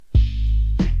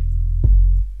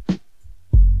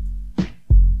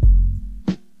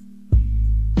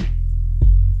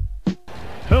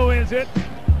is it?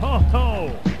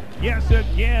 Oh, yes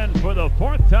again for the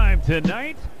fourth time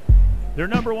tonight. Their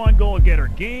number one goal getter,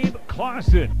 Gabe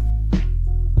Clausen.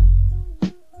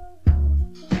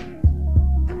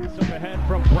 Up ahead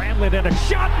from Brandlett and a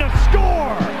shot and a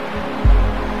score!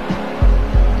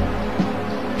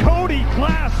 Cody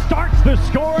Glass starts the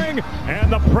scoring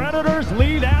and the Predators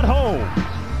lead at home.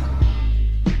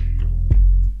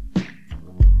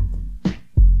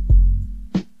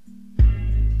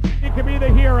 He can be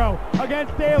the hero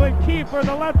against Dalen Kiefer,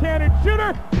 the left-handed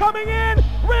shooter, coming in,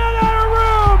 ran out of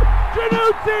room!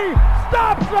 Januzzi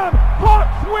stops them!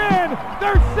 Hawks win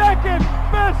their second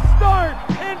best start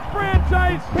in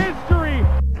franchise history!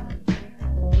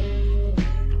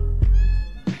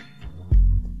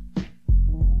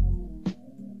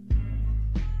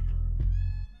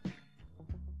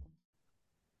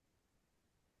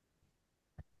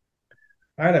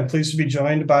 All right, I'm pleased to be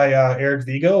joined by Eric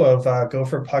Vigo of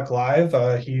Gopher Puck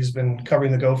Live. He's been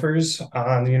covering the Gophers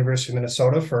on the University of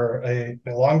Minnesota for a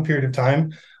long period of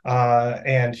time,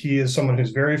 and he is someone who's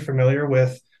very familiar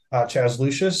with Chaz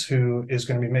Lucius, who is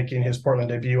going to be making his Portland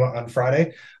debut on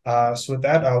Friday. So with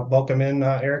that, welcome in,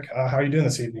 Eric. How are you doing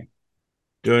this evening?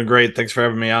 Doing great. Thanks for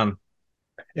having me on.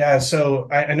 Yeah, so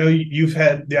I know you've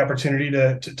had the opportunity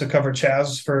to cover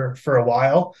Chaz for a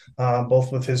while,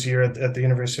 both with his year at the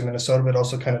University of Minnesota, but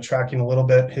also kind of tracking a little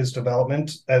bit his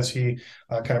development as he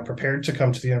kind of prepared to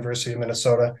come to the University of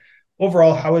Minnesota.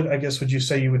 Overall, how would you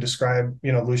say you would describe,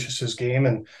 Lucius's game,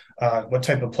 and what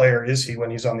type of player is he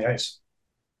when he's on the ice?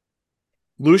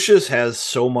 Lucius has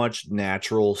so much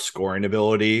natural scoring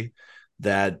ability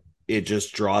that it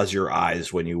just draws your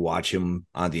eyes when you watch him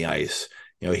on the ice.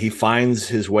 He finds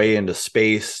his way into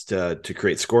space to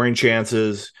create scoring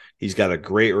chances. He's got a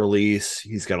great release.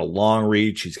 He's got a long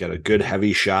reach. He's got a good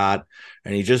heavy shot,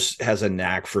 and he just has a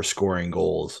knack for scoring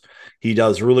goals. He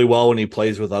does really well when he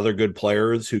plays with other good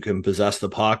players who can possess the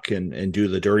puck and do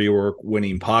the dirty work,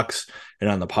 winning pucks. And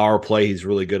on the power play, he's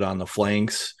really good on the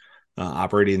flanks,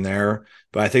 operating there.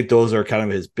 But I think those are kind of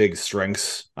his big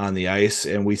strengths on the ice.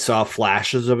 And we saw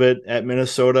flashes of it at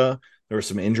Minnesota. There were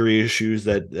some injury issues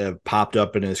that have popped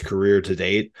up in his career to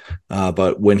date.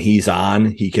 But when he's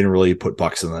on, he can really put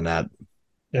pucks in the net.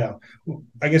 Yeah.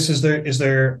 I guess is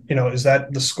that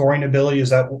the scoring ability? Is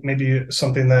that maybe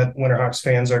something that Winterhawks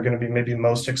fans are going to be maybe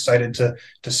most excited to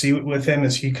see with him?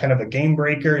 Is he kind of a game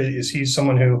breaker? Is he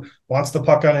someone who wants the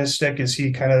puck on his stick? Is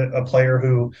he kind of a player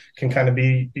who can kind of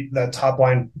be that top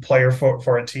line player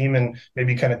for a team and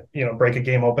maybe kind of, break a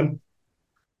game open?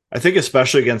 I think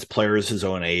especially against players his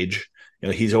own age,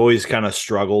 he's always kind of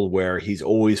struggled where he's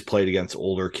always played against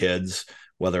older kids,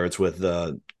 whether it's with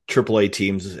the AAA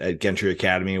teams at Gentry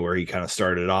Academy where he kind of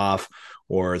started off,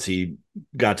 or as he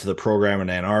got to the program in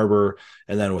Ann Arbor,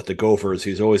 and then with the Gophers,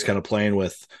 he's always kind of playing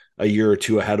with a year or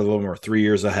two ahead of him or 3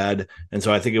 years ahead. And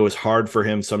so I think it was hard for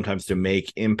him sometimes to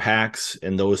make impacts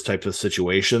in those types of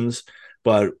situations.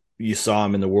 But you saw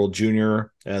him in the World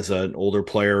Junior as an older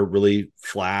player really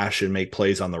flash and make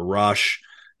plays on the rush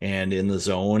and in the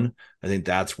zone. I think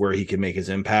that's where he can make his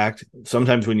impact.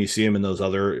 Sometimes when you see him in those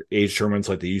other age tournaments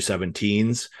like the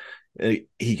U17s,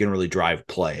 he can really drive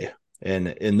play. And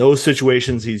in those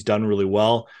situations, he's done really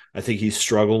well. I think he's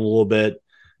struggled a little bit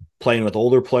playing with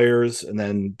older players and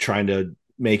then trying to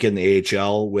make it in the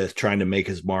AHL with trying to make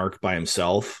his mark by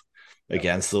himself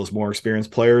against those more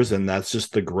experienced players. And that's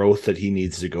just the growth that he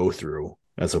needs to go through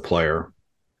as a player.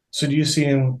 So do you see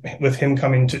him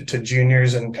coming to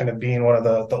juniors and kind of being one of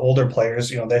the older players?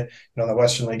 The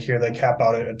Western League here, they cap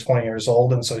out at 20 years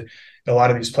old. And so a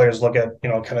lot of these players look at,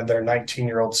 kind of their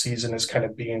 19-year-old season as kind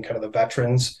of being kind of the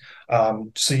veterans.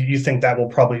 So you think that will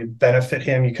probably benefit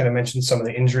him? You kind of mentioned some of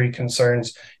the injury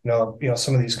concerns,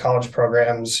 some of these college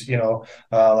programs,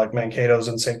 like Mankato's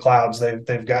and St. Cloud's,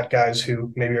 they've got guys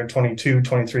who maybe are 22,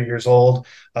 23 years old,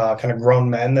 kind of grown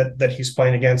men that he's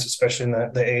playing against, especially in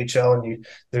the AHL. And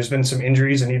there's been some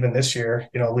injuries, and even this year,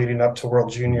 leading up to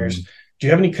World Juniors. Mm-hmm. Do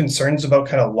you have any concerns about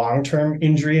kind of long-term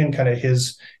injury and kind of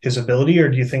his ability, or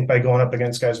do you think by going up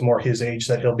against guys more his age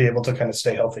that he'll be able to kind of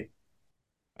stay healthy?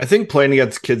 I think playing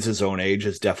against kids his own age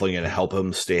is definitely going to help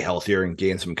him stay healthier and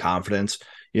gain some confidence.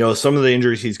 Some of the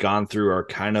injuries he's gone through are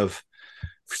kind of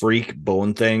freak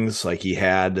bone things. Like he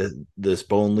had this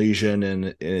bone lesion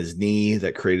in his knee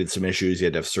that created some issues. He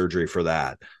had to have surgery for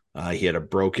that. He had a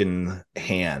broken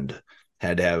hand,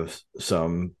 had to have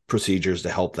some procedures to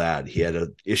help that. He had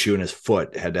an issue in his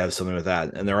foot, had to have something with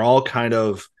that. And they're all kind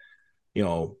of,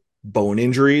 bone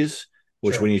injuries,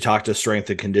 which when you talk to strength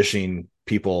and conditioning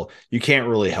people, you can't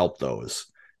really help those.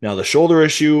 Now, the shoulder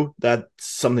issue, that's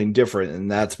something different,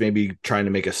 and that's maybe trying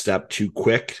to make a step too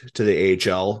quick to the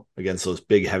AHL against those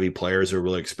big, heavy players who are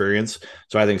really experienced.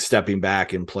 So I think stepping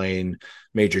back and playing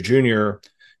Major Junior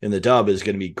in the Dub is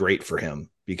going to be great for him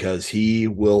because he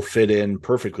will fit in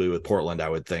perfectly with Portland, I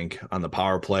would think, on the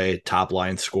power play, top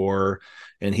line scorer.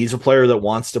 And he's a player that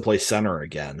wants to play center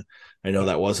again. I know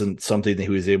that wasn't something that he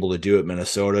was able to do at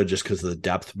Minnesota just because of the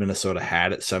depth Minnesota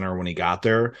had at center when he got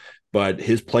there. But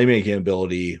his playmaking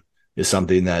ability is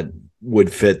something that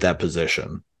would fit that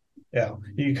position. Yeah,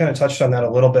 you kind of touched on that a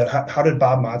little bit. How did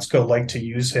Bob Motzko like to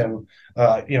use him?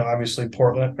 Obviously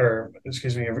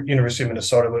University of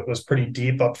Minnesota was pretty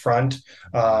deep up front,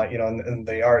 and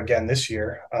they are again this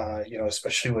year,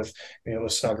 especially with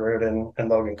Snuggerud and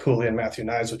Logan Cooley and Matthew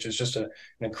Knies, which is just an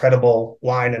incredible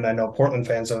line. And I know Portland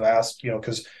fans have asked,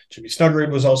 because Jimmy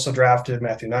Snuggerud was also drafted.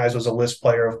 Matthew Knies was a list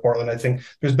player of Portland. I think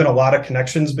there's been a lot of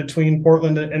connections between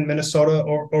Portland and Minnesota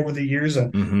over the years.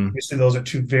 And obviously those are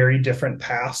two very different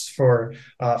paths for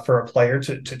a player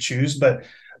to choose. But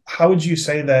how would you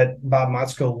say that Bob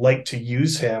Motzko liked to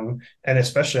use him, and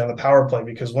especially on the power play?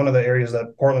 Because one of the areas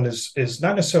that Portland is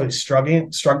not necessarily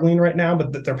struggling right now,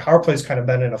 but that their power play has kind of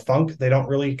been in a funk. They don't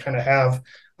really kind of have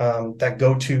that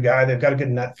go-to guy. They've got a good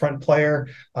net front player,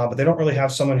 but they don't really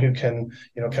have someone who can,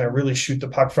 kind of really shoot the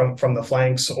puck from the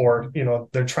flanks, or,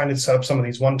 they're trying to set up some of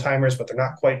these one-timers, but they're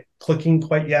not quite clicking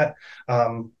quite yet.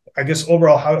 I guess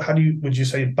overall, how would you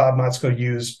say Bob Motzko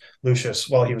used Lucius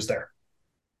while he was there?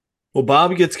 Well,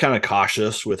 Bob gets kind of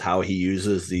cautious with how he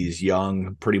uses these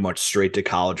young, pretty much straight to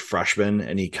college freshmen,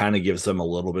 and he kind of gives them a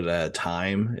little bit at a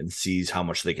time and sees how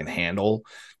much they can handle.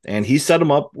 And he set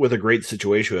him up with a great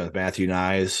situation with Matthew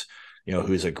Knies,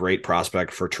 who's a great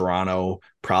prospect for Toronto,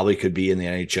 probably could be in the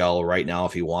NHL right now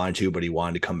if he wanted to, but he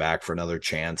wanted to come back for another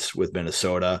chance with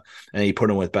Minnesota. And he put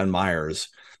him with Ben Myers,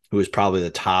 who was probably the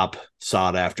top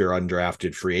sought-after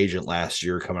undrafted free agent last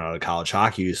year coming out of college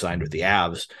hockey, who signed with the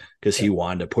Avs because he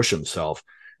wanted to push himself.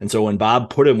 And so when Bob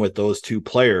put him with those two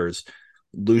players,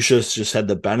 Lucius just had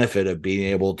the benefit of being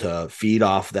able to feed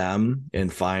off them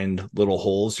and find little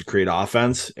holes to create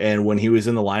offense. And when he was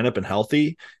in the lineup and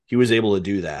healthy, he was able to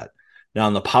do that. Now,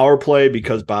 on the power play,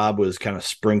 because Bob was kind of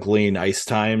sprinkling ice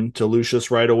time to Lucius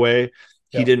right away,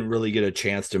 he didn't really get a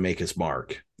chance to make his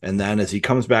mark. And then as he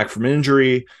comes back from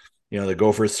injury, the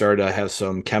Gophers started to have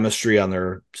some chemistry on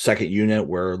their second unit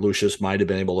where Lucius might have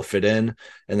been able to fit in,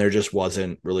 and there just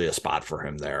wasn't really a spot for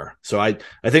him there. So I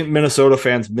think Minnesota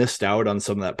fans missed out on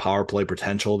some of that power play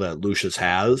potential that Lucius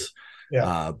has.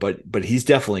 Yeah. But he's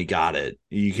definitely got it.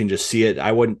 You can just see it.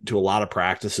 I went to a lot of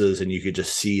practices and you could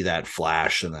just see that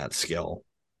flash and that skill.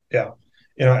 Yeah.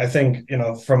 I think,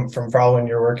 from following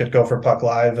your work at Gopher Puck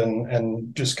Live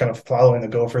and just kind of following the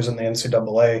Gophers in the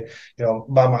NCAA,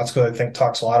 Bob Motzko, I think,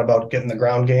 talks a lot about getting the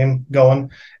ground game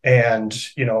going. And,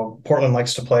 Portland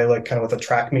likes to play like kind of with a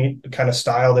track meet kind of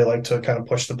style. They like to kind of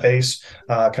push the pace,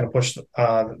 kind of push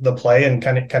the play and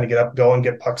kind of get up, going,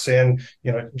 get pucks in,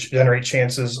 generate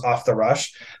chances off the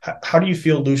rush. How do you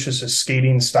feel Lucius's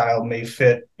skating style may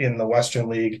fit in the Western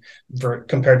League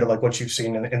compared to like what you've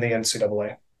seen in the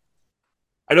NCAA?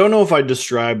 I don't know if I'd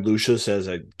describe Lucius as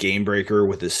a game breaker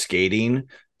with his skating,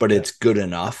 but it's good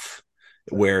enough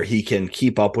where he can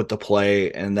keep up with the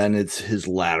play. And then it's his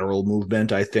lateral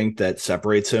movement, I think, that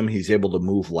separates him. He's able to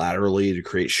move laterally to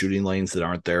create shooting lanes that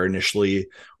aren't there initially,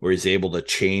 where he's able to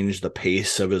change the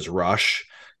pace of his rush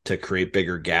to create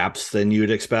bigger gaps than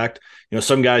you'd expect.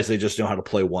 Some guys, they just know how to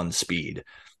play one speed.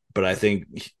 But I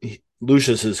think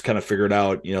Lucius has kind of figured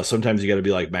out, sometimes you got to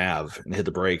be like Mav and hit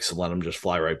the brakes and let him just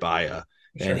fly right by you.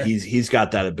 And Sure. he's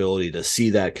got that ability to see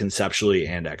that conceptually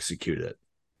and execute it.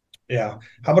 Yeah.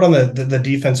 How about on the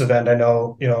defensive end? I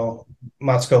know,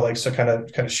 Motzko likes to kind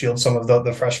of shield some of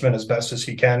the freshmen as best as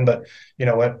he can, but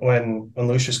when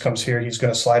Lucius comes here, he's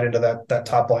going to slide into that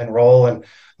top line role. And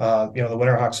the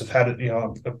Winterhawks have had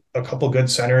a couple good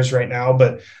centers right now,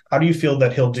 but how do you feel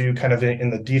that he'll do kind of in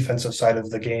the defensive side of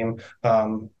the game?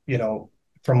 From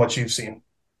what you've seen?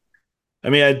 I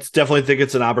mean, I definitely think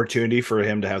it's an opportunity for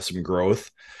him to have some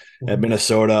growth. At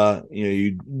Minnesota,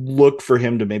 you look for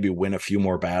him to maybe win a few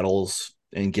more battles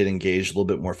and get engaged a little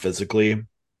bit more physically.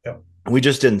 Yep. We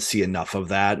just didn't see enough of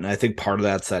that. And I think part of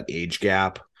that's that age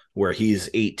gap where he's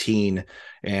 18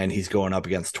 and he's going up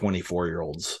against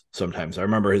 24-year-olds sometimes. I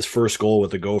remember his first goal with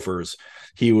the Gophers,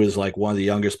 he was like one of the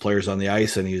youngest players on the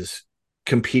ice, and he's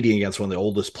competing against one of the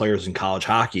oldest players in college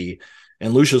hockey.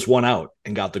 And Lucius won out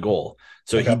and got the goal.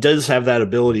 So he does have that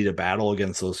ability to battle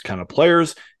against those kind of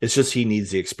players. It's just he needs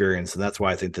the experience, and that's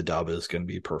why I think the Dub is going to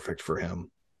be perfect for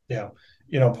him. Yeah.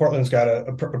 Portland's got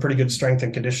a pretty good strength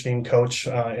and conditioning coach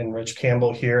in Rich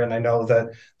Campbell here, and I know that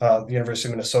the University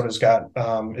of Minnesota's got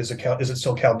is it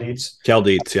still Cal Dietz? Cal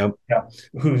Dietz, yep. Yeah,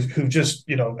 who just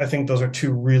I think those are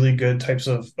two really good types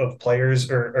of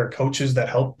players or coaches that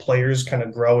help players kind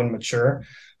of grow and mature.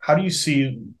 How do you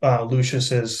see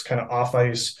Lucius's kind of off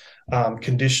ice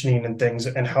conditioning and things,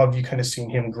 and how have you kind of seen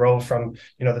him grow from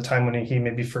the time when he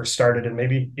maybe first started, and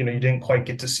maybe you didn't quite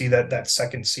get to see that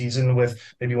second season with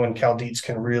maybe when Cal Dietz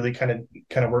can really kind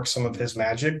of work some of his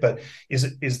magic, but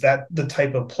is that the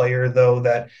type of player though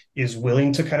that is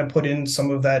willing to kind of put in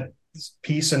some of that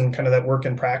piece and kind of that work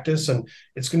in practice? And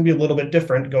it's going to be a little bit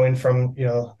different going from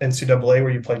NCAA where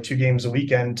you play 2 games a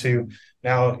weekend to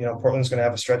now Portland's going to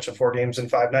have a stretch of 4 games in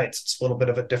 5 nights. It's a little bit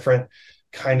of a different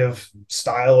kind of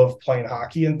style of playing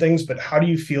hockey and things, but how do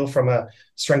you feel from a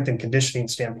strength and conditioning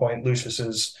standpoint Lucius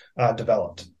is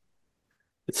developed?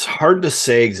 It's hard to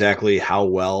say exactly how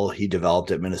well he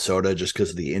developed at Minnesota just because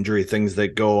of the injury things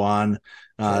that go on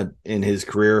in his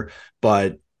career.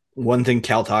 But one thing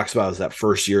Cal talks about is that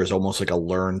first year is almost like a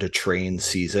learn to train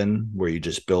season where you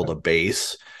just build a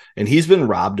base. And he's been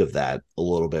robbed of that a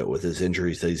little bit with his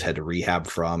injuries that he's had to rehab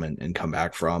from and come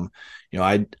back from.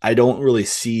 I don't really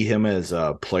see him as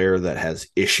a player that has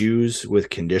issues with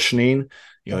conditioning.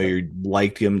 You'd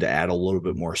like him to add a little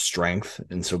bit more strength,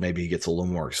 and so maybe he gets a little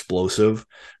more explosive.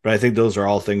 But I think those are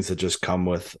all things that just come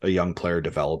with a young player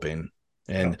developing.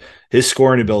 And his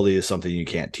scoring ability is something you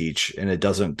can't teach, and it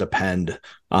doesn't depend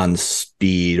on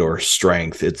speed or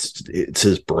strength. It's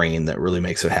his brain that really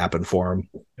makes it happen for him.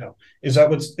 Yeah. Is that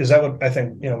what I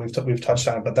think, we've touched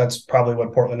on it, but that's probably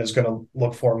what Portland is going to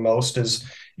look for most is,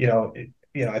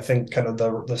 I think kind of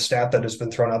the stat that has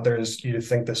been thrown out there is you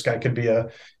think this guy could be a,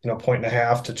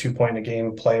 1.5 to 2 point a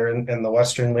game player in the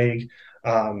Western League.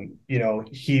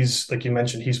 He's, like you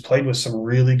mentioned, he's played with some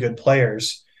really good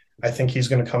players. I think he's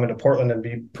going to come into Portland and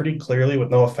be pretty clearly, with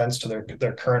no offense to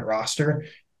their current roster,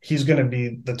 he's going to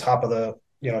be the top of the,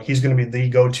 he's going to be the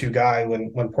go-to guy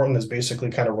when Portland has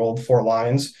basically kind of rolled 4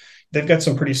 lines. They've got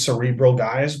some pretty cerebral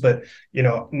guys, but,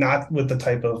 not with the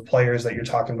type of players that you're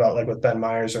talking about, like with Ben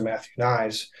Myers or Matthew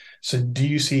Nyes. So do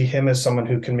you see him as someone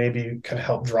who can maybe kind of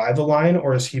help drive the line,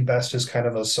 or is he best as kind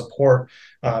of a support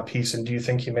piece? And do you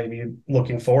think he may be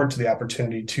looking forward to the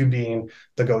opportunity to being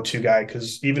the go-to guy?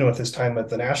 Because even with his time with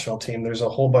the national team, there's a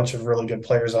whole bunch of really good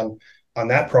players on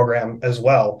that program as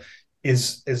well.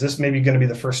 Is this maybe going to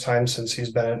be the first time since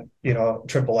he's been at,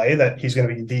 AAA that he's going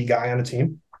to be the guy on a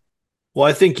team? Well,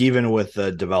 I think even with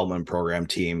the development program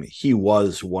team, he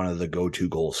was one of the go-to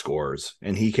goal scorers,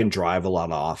 and he can drive a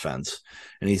lot of offense.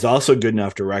 And he's also good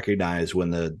enough to recognize when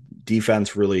the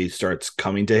defense really starts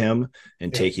coming to him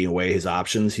and taking away his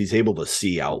options, he's able to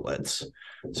see outlets.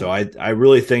 So I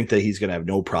really think that he's going to have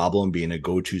no problem being a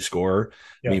go-to scorer.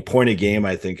 Yeah. I mean, point of game,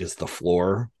 I think, is the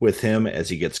floor with him as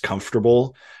he gets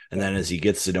comfortable. And then as he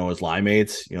gets to know his line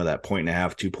mates, that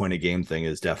 1.5, 2 point a game thing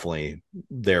is definitely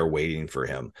there waiting for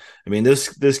him. I mean,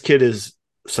 this kid is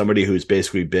somebody who's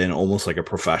basically been almost like a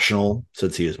professional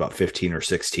since he was about 15 or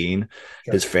 16.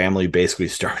 Sure. His family basically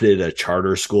started a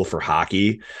charter school for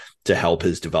hockey to help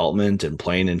his development and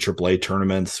playing in AAA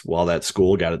tournaments while that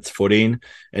school got its footing.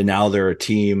 And now they're a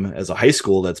team as a high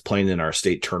school that's playing in our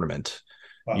state tournament.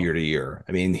 Wow. Year to year.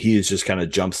 I mean, he's just kind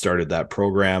of jump-started that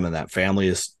program, and that family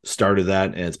has started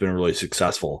that, and it's been really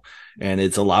successful. And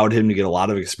it's allowed him to get a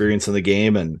lot of experience in the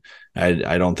game, and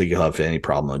I don't think he'll have any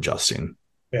problem adjusting.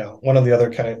 Yeah. One of the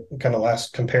other kind of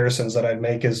last comparisons that I'd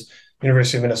make is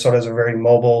University of Minnesota is a very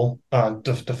mobile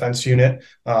defense unit.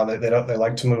 They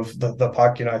like to move the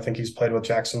puck. I think he's played with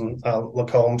Jackson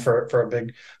Lacombe for a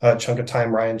big chunk of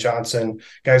time. Ryan Johnson,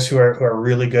 guys who are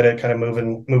really good at kind of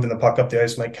moving the puck up the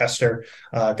ice. Mike Kester,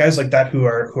 guys like that who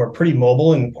are pretty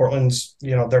mobile. And Portland's,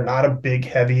 they're not a big,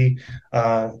 heavy,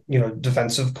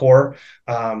 defensive core.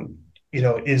 Do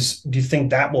you think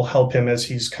that will help him as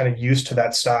he's kind of used to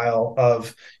that style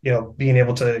of, being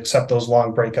able to accept those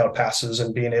long breakout passes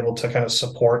and being able to kind of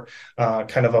support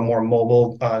kind of a more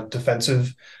mobile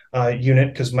defensive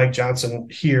unit? Because Mike Johnson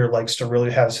here likes to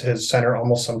really have his center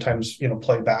almost sometimes,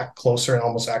 play back closer and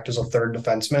almost act as a third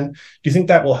defenseman. Do you think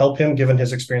that will help him given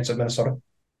his experience at Minnesota?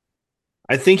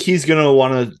 I think he's going to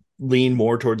want to lean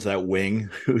more towards that wing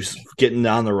who's getting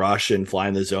on the rush and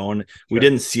flying the zone. Sure. We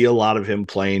didn't see a lot of him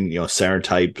playing, center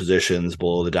type positions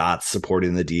below the dots,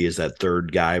 supporting the D as that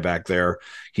third guy back there.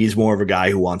 He's more of a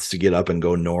guy who wants to get up and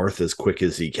go north as quick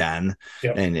as he can.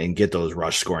 Yep. and get those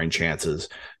rush scoring chances.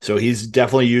 So he's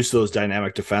definitely used to those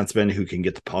dynamic defensemen who can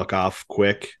get the puck off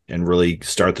quick and really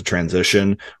start the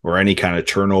transition or any kind of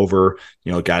turnover.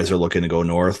 Guys are looking to go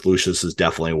north. Lucius is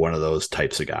definitely one of those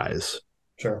types of guys.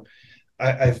 Sure.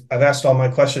 I've asked all my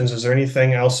questions. Is there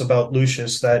anything else about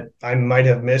Lucius that I might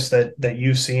have missed that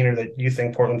you've seen or that you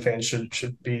think Portland fans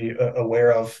should be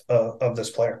aware of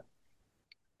this player?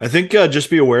 I think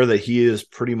just be aware that he is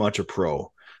pretty much a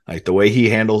pro. Like the way he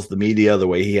handles the media, the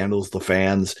way he handles the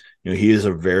fans, he is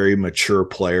a very mature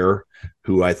player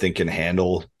who I think can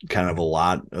handle kind of a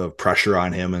lot of pressure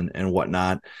on him and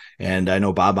whatnot. And I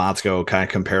know Bob Motzko kind of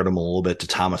compared him a little bit to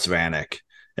Thomas Vanek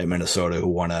at Minnesota, who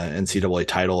won an NCAA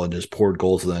title and just poured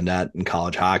goals in the net in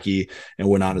college hockey and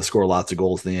went on to score lots of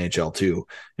goals in the NHL too.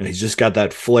 And he's just got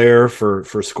that flair for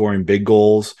scoring big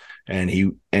goals, and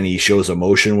he shows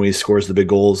emotion when he scores the big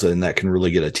goals, and that can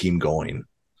really get a team going.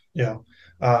 Yeah.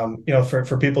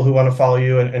 For people who want to follow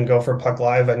you and go for Puck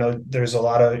Live, I know there's a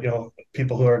lot of,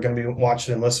 people who are going to be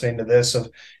watching and listening to this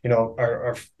keep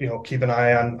an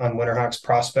eye on Winterhawks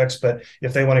prospects. But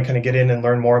if they want to kind of get in and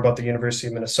learn more about the University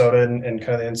of Minnesota and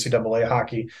kind of the NCAA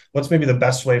hockey, what's maybe the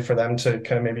best way for them to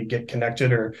kind of maybe get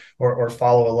connected or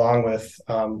follow along with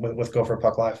Go for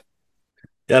Puck Live?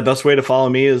 Yeah, best way to follow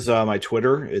me is my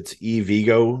Twitter. It's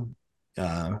evigo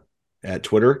at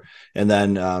Twitter, and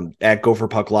then at Go for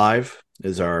Puck Live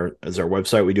is our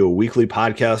website. We do a weekly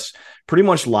podcast pretty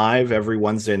much live every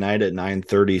Wednesday night at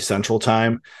 9:30 Central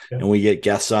Time. Yeah. And we get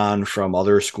guests on from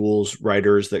other schools,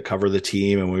 writers that cover the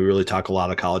team, and we really talk a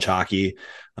lot of college hockey.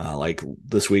 Like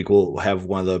this week, we'll have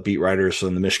one of the beat writers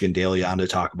from the Michigan Daily on to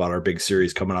talk about our big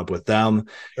series coming up with them.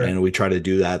 Sure. And we try to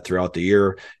do that throughout the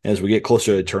year. And as we get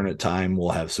closer to tournament time, we'll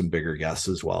have some bigger guests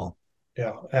as well.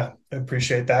 Yeah, I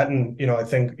appreciate that. And, I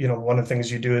think, one of the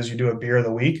things you do is you do a beer of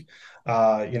the week.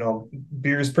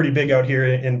 Beer is pretty big out here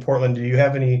in Portland. Do you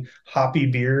have any hoppy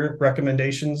beer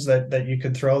recommendations that you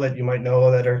could throw that you might know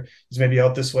that is maybe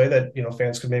out this way that,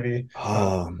 fans could maybe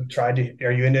try to?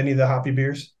 Are you into any of the hoppy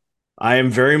beers? I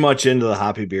am very much into the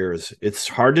hoppy beers. It's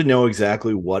hard to know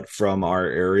exactly what from our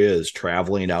area is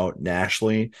traveling out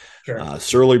nationally. Sure.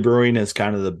 Surly Brewing is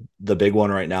kind of the big one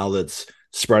right now that's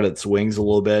spread its wings a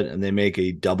little bit, and they make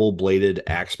a double bladed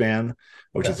Axeman,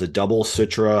 which is a double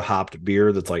Citra hopped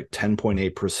beer that's like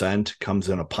 10.8%, comes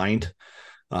in a pint.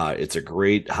 It's a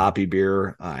great hoppy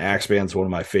beer. Axeman's one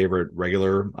of my favorite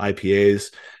regular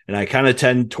IPAs, and I kind of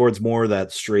tend towards more of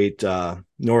that straight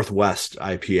Northwest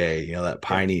IPA, that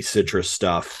piney citrus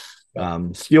stuff.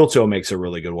 Steel Toe makes a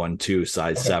really good one too,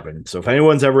 size 7. So if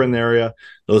anyone's ever in the area,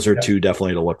 those are two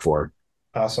definitely to look for.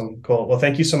 Awesome. Cool. Well,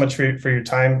 thank you so much for your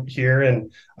time here.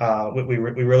 And we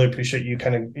really appreciate you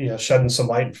kind of, shedding some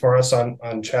light for us on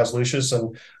Chaz Lucius.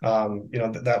 And,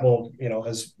 that will,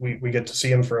 as we get to see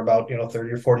him for about,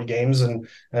 30 or 40 games and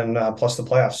plus the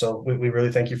playoffs. So we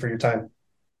really thank you for your time.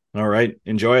 All right.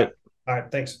 Enjoy it. All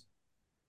right. Thanks.